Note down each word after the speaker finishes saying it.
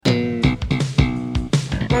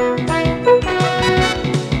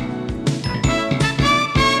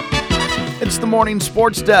It's the Morning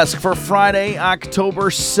Sports Desk for Friday, October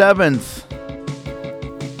 7th.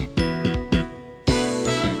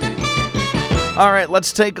 All right,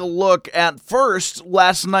 let's take a look at first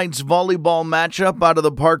last night's volleyball matchup out of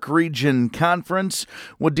the Park Region Conference.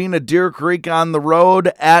 Wadena-Deer Creek on the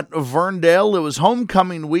road at Verndale. It was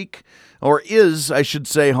homecoming week, or is, I should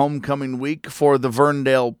say, homecoming week for the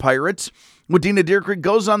Verndale Pirates. Wadena-Deer Creek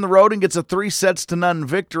goes on the road and gets a 3-0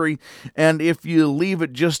 victory, and if you leave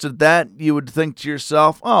it just at that, you would think to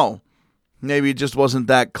yourself, oh, maybe it just wasn't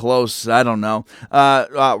that close. I don't know.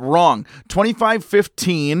 Wrong.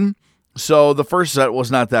 25-15. So the first set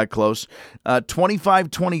was not that close.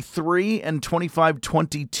 25-23 and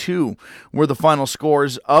 25-22 were the final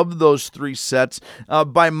scores of those three sets.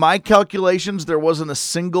 By my calculations, there wasn't a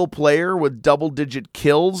single player with double-digit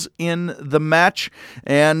kills in the match,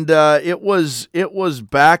 and it was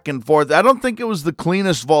back and forth. I don't think it was the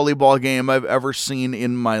cleanest volleyball game I've ever seen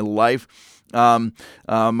in my life.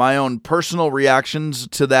 My own personal reactions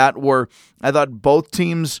to that were I thought both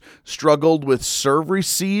teams struggled with serve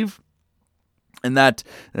receive, and that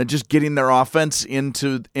just getting their offense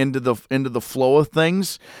into the flow of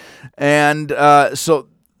things, and so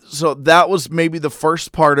that was maybe the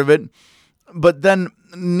first part of it. But then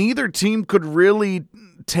neither team could really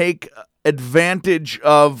take advantage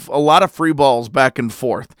of a lot of free balls back and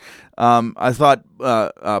forth. I thought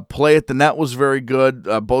play at the net was very good.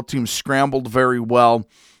 Both teams scrambled very well,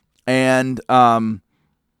 and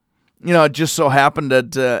it just so happened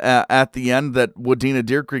that at the end that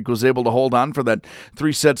Wadena-Deer Creek was able to hold on for that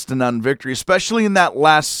 3-0 victory, especially in that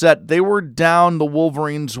last set. They were down, the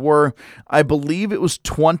Wolverines were, I believe it was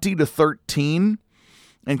 20-13,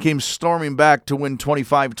 and came storming back to win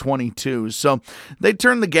 25-22. So they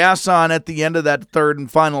turned the gas on at the end of that third and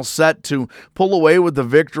final set to pull away with the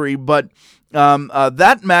victory, but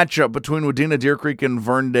that matchup between Wadena-Deer Creek and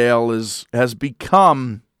Verndale has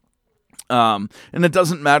become... and it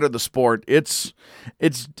doesn't matter the sport. It's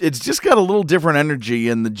just got a little different energy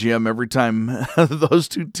in the gym every time those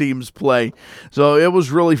two teams play. So it was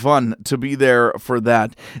really fun to be there for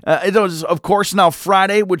that. It was, of course, now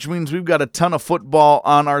Friday, which means we've got a ton of football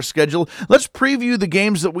on our schedule. Let's preview the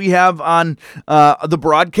games that we have on the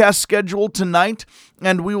broadcast schedule tonight.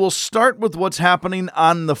 And we will start with what's happening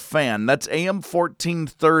on The Fan. That's AM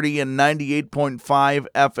 1430 and 98.5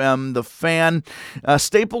 FM, The Fan.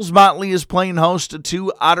 Staples-Motley is playing host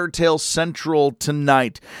to Ottertail Central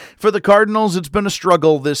tonight. For the Cardinals, it's been a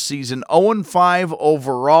struggle this season. 0-5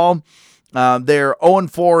 overall. They're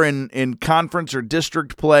 0-4 in conference or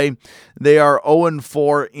district play. They are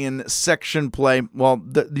 0-4 in section play. Well,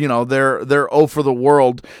 they're 0 for the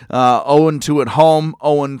world. 0-2 at home,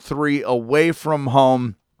 0-3 away from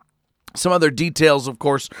home. Some other details, of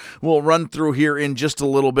course, we'll run through here in just a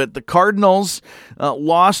little bit. The Cardinals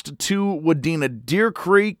lost to Wadena-Deer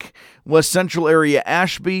Creek, West Central Area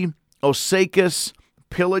Ashby, Osakis,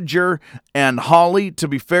 Pillager, and Holly. To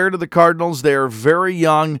be fair to the Cardinals, they are very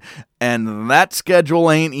young, and that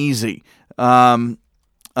schedule ain't easy. There's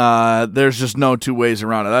just no two ways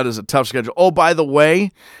around it. That is a tough schedule. Oh, by the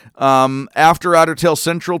way, after Ottertail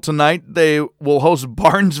Central tonight, they will host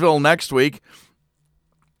Barnesville next week.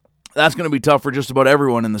 That's going to be tough for just about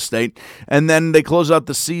everyone in the state. And then they close out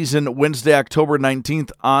the season Wednesday, October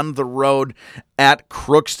 19th on the road at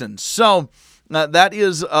Crookston. So that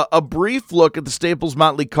is a brief look at the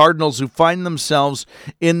Staples-Motley Cardinals, who find themselves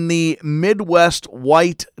in the Midwest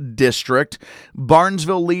White District.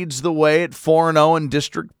 Barnesville leads the way at 4-0 in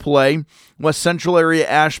district play. West Central Area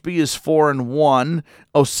Ashby is 4-1.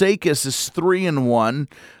 Osakis is 3-1.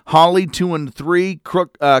 Holly 2-3.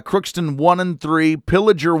 Crookston 1-3.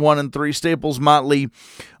 Pillager 1-3. Staples-Motley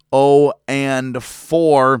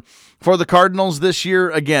 0-4. For the Cardinals this year,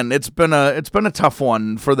 again, it's been a tough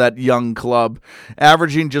one for that young club.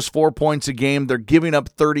 Averaging just 4 points a game. They're giving up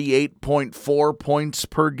 38.4 points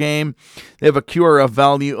per game. They have a QRF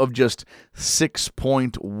value of just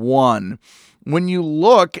 6.1. When you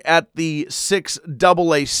look at the 6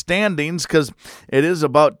 AA standings, because it is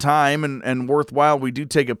about time and worthwhile, we do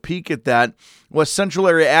take a peek at that. West Central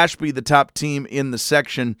Area Ashby, the top team in the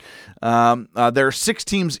section. There are 6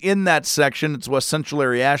 teams in that section. It's West Central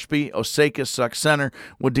Area Ashby, Osakis, Sauk Center,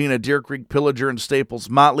 Wadena-Deer Creek, Pillager, and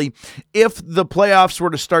Staples-Motley. If the playoffs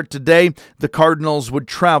were to start today, the Cardinals would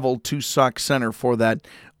travel to Sauk Center for that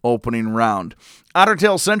opening round.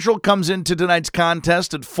 Ottertail Central comes into tonight's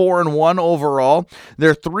contest at 4-1 overall.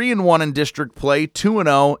 They're 3-1 in district play,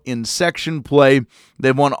 2-0 in section play.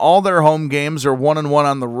 They've won all their home games, or 1-1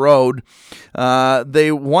 on the road.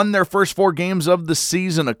 They won their first 4 games of the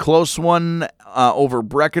season, a close one over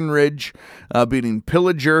Breckenridge, beating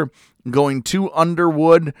Pillager, going to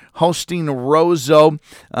Underwood, hosting Roseau.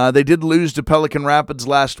 They did lose to Pelican Rapids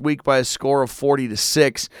last week by a score of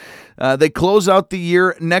 40-6. They close out the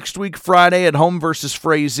year next week, Friday, at home versus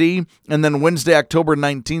Frazee, and then Wednesday, October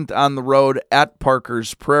 19th, on the road at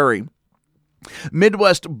Parker's Prairie.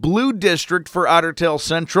 Midwest Blue District for Ottertail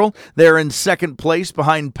Central. They're in second place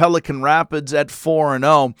behind Pelican Rapids at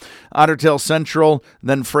 4-0. Ottertail Central,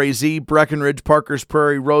 then Frazee, Breckenridge, Parker's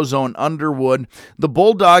Prairie, Roseau, and Underwood. The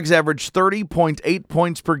Bulldogs average 30.8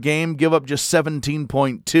 points per game, give up just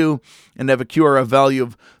 17.2, and have a QRF value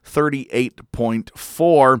of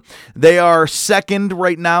 38.4. They are second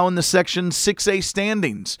right now in the Section 6A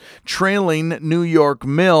standings, trailing New York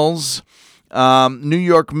Mills. New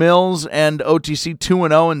York Mills and OTC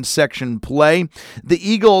 2-0 in section play. The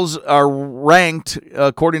Eagles are ranked,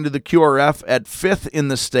 according to the QRF, at 5th in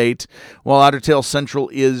the state, while Ottertail Central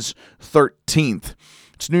is 13th.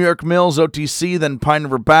 It's New York Mills, OTC, then Pine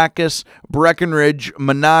River Bacchus, Breckenridge,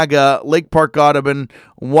 Monaga, Lake Park Audubon,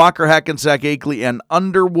 Walker Hackensack Akeley, and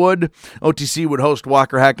Underwood. OTC would host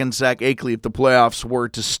Walker Hackensack Akeley if the playoffs were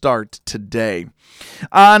to start today.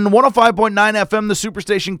 On 105.9 FM, the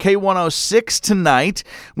Superstation K106 tonight,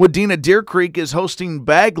 Wadena-Deer Creek is hosting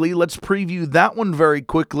Bagley. Let's preview that one very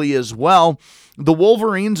quickly as well. The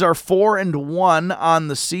Wolverines are 4-1 on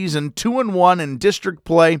the season, 2-1 in district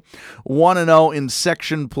play, 1-0 in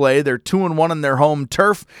section play. They're 2-1 in their home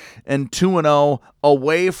turf and 2-0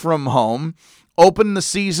 away from home. Opened the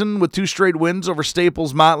season with 2 straight wins over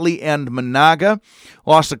Staples-Motley and Monaga.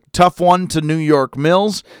 Lost a tough one to New York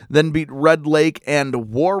Mills, then beat Red Lake and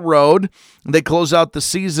War Road. They close out the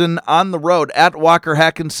season on the road at Walker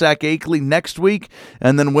Hackensack Akeley next week,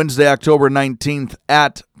 and then Wednesday, October 19th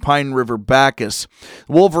at Pine River Bacchus.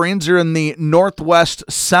 Wolverines are in the Northwest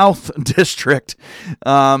South District.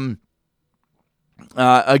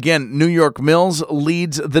 Again, New York Mills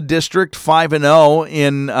leads the district 5-0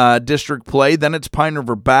 in district play. Then it's Pine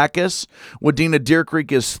River Bacchus. Wadena-Deer Creek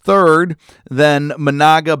is third. Then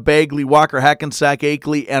Monaga, Bagley, Walker, Hackensack,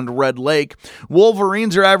 Akeley, and Red Lake.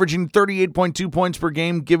 Wolverines are averaging 38.2 points per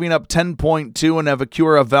game, giving up 10.2, and have a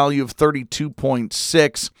QRF value of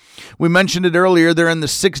 32.6. We mentioned it earlier. They're in the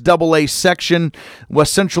 6AA section.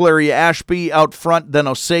 West Central area Ashby out front, then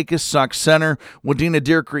Osakis, Sauk Center,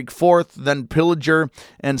 Wadena-Deer Creek fourth, then Pillager,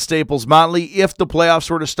 and Staples-Motley. If the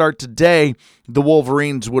playoffs were to start today, the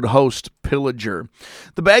Wolverines would host Pillager.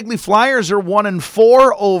 The Bagley Flyers are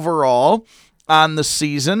 1-4 overall on the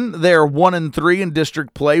season. They're 1-3 in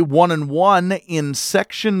district play, 1-1 in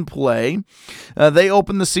section play. They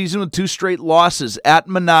opened the season with 2 straight losses at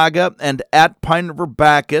Monaga and at Pine River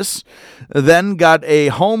Bacchus. Then got a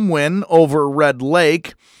home win over Red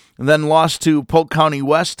Lake. Then lost to Polk County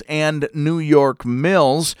West and New York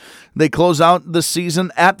Mills. They close out the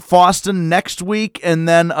season at Fosston next week, and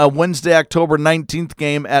then a Wednesday, October 19th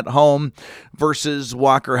game at home versus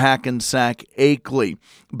Walker Hackensack Akeley.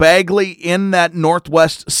 Bagley in that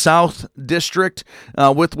Northwest South District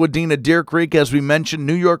with Wadena-Deer Creek, as we mentioned,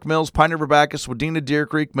 New York Mills, Pine River Bacchus, Wadena-Deer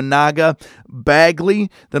Creek, Monaga,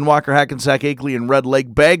 Bagley, then Walker Hackensack Akeley, and Red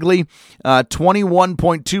Lake. Bagley,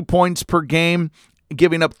 21.2 points per game,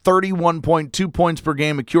 giving up 31.2 points per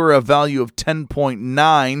game, a QRF value of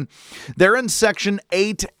 10.9. They're in Section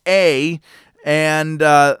 8A, and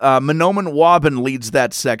Mahnomen-Waubun leads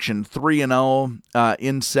that section, 3-0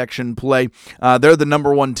 in section play. They're the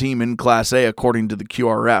number 1 team in Class A, according to the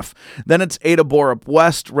QRF. Then it's Ada Borup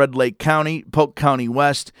West, Red Lake County, Polk County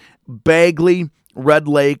West, Bagley, Red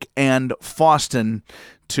Lake, and Fosston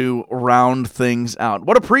to round things out.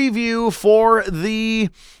 What a preview for the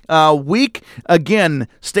week. Again,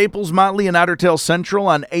 Staples-Motley and Ottertail Central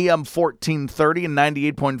on AM 1430 and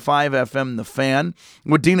 98.5 FM The Fan.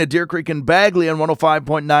 Wadena-Deer Creek and Bagley on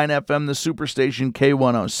 105.9 FM The Superstation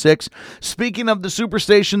K106. Speaking of the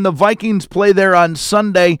Superstation, the Vikings play there on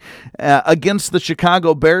Sunday against the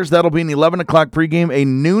Chicago Bears. That'll be an 11 o'clock pregame, a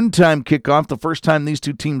noontime kickoff, the first time these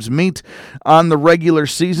two teams meet on the regular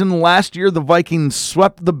season. Last year, the Vikings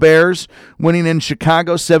swept the Bears, winning in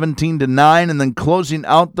Chicago 17-9, and then closing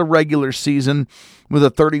out the regular season with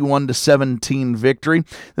a 31-17 victory.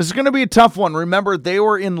 This is going to be a tough one. Remember, they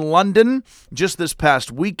were in London just this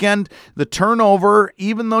past weekend. The turnover,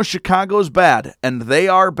 even though Chicago's bad, and they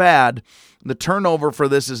are bad, the turnover for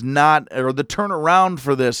this is not, or the turnaround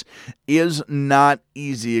for this is not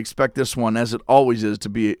easy. Expect this one, as it always is, to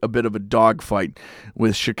be a bit of a dogfight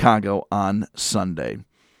with Chicago on Sunday.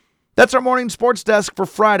 That's our morning sports desk for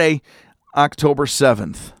Friday, October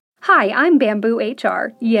 7th. Hi, I'm Bamboo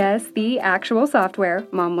HR. Yes, the actual software.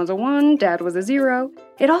 Mom was a 1, Dad was a 0.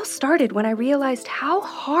 It all started when I realized how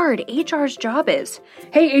hard HR's job is.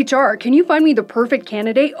 Hey, HR, can you find me the perfect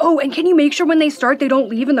candidate? Oh, and can you make sure when they start they don't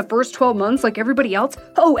leave in the first 12 months like everybody else?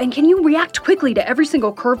 Oh, and can you react quickly to every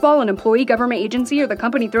single curveball an employee, government agency, or the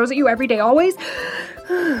company throws at you every day always?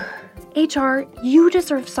 HR, you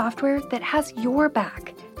deserve software that has your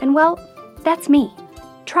back. And well, that's me.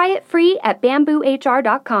 Try it free at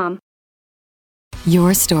bamboohr.com.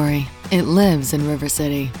 Your story. It lives in River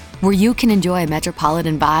City, where you can enjoy a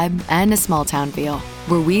metropolitan vibe and a small town feel,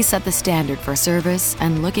 where we set the standard for service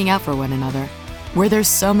and looking out for one another, where there's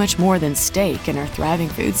so much more than steak in our thriving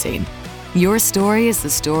food scene. Your story is the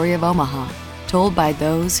story of Omaha, told by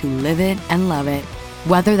those who live it and love it.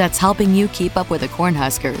 Whether that's helping you keep up with the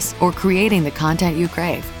Cornhuskers or creating the content you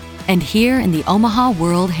crave. And here in the Omaha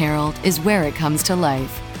World Herald is where it comes to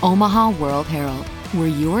life. Omaha World Herald, where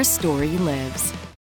your story lives.